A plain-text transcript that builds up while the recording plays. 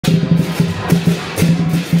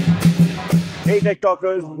Hey Tech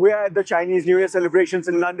Talkers, we're at the Chinese New Year celebrations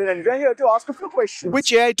in London and we're here to ask a few questions.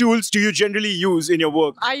 Which AI tools do you generally use in your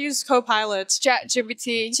work? I use Copilot.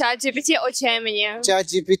 ChatGPT or Gemini.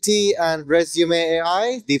 ChatGPT and Resume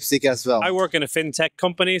AI, DeepSeek as well. I work in a fintech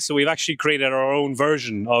company, so we've actually created our own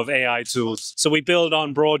version of AI tools. So we build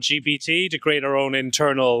on broad GPT to create our own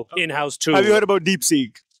internal in-house tool. Have you heard about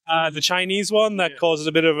DeepSeek? The Chinese one that causes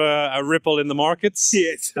a bit of a ripple in the markets.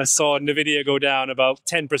 Yes. I saw Nvidia go down about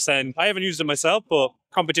 10%. I haven't used it myself, but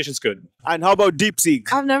competition's good. And how about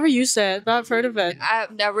DeepSeek? I've never used it, but I've heard of it.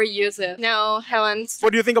 I've never used it. No, haven't.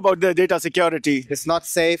 What do you think about the data security? It's not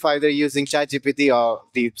safe either using ChatGPT or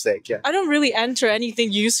DeepSeek. Yeah. I don't really enter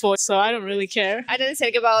anything useful, so I don't really care. I didn't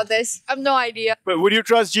think about this. I have no idea. But would you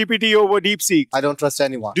trust GPT over DeepSeek? I don't trust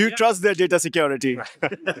anyone. Do you trust their data security?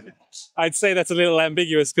 I'd say that's a little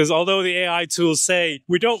ambiguous because although the AI tools say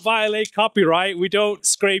we don't violate copyright, we don't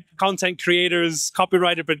scrape content creators'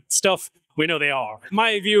 copyrighted stuff, we know they are.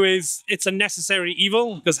 My view is it's a necessary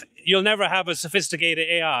evil because you'll never have a sophisticated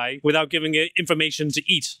AI without giving it information to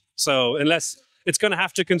eat. So unless it's going to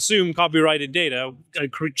have to consume copyrighted data,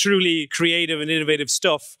 truly creative and innovative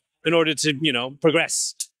stuff in order to,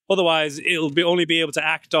 progress. Otherwise, it'll only be able to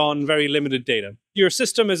act on very limited data. Your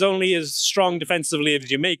system is only as strong defensively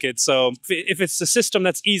as you make it. So if it's a system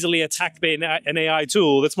that's easily attacked by an AI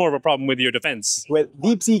tool, that's more of a problem with your defense. Well,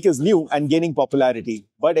 DeepSeek is new and gaining popularity,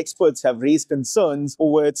 but experts have raised concerns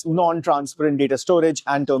over its non-transparent data storage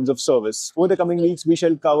and terms of service. Over the coming weeks, we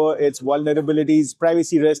shall cover its vulnerabilities,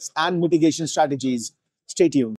 privacy risks, and mitigation strategies. Stay tuned.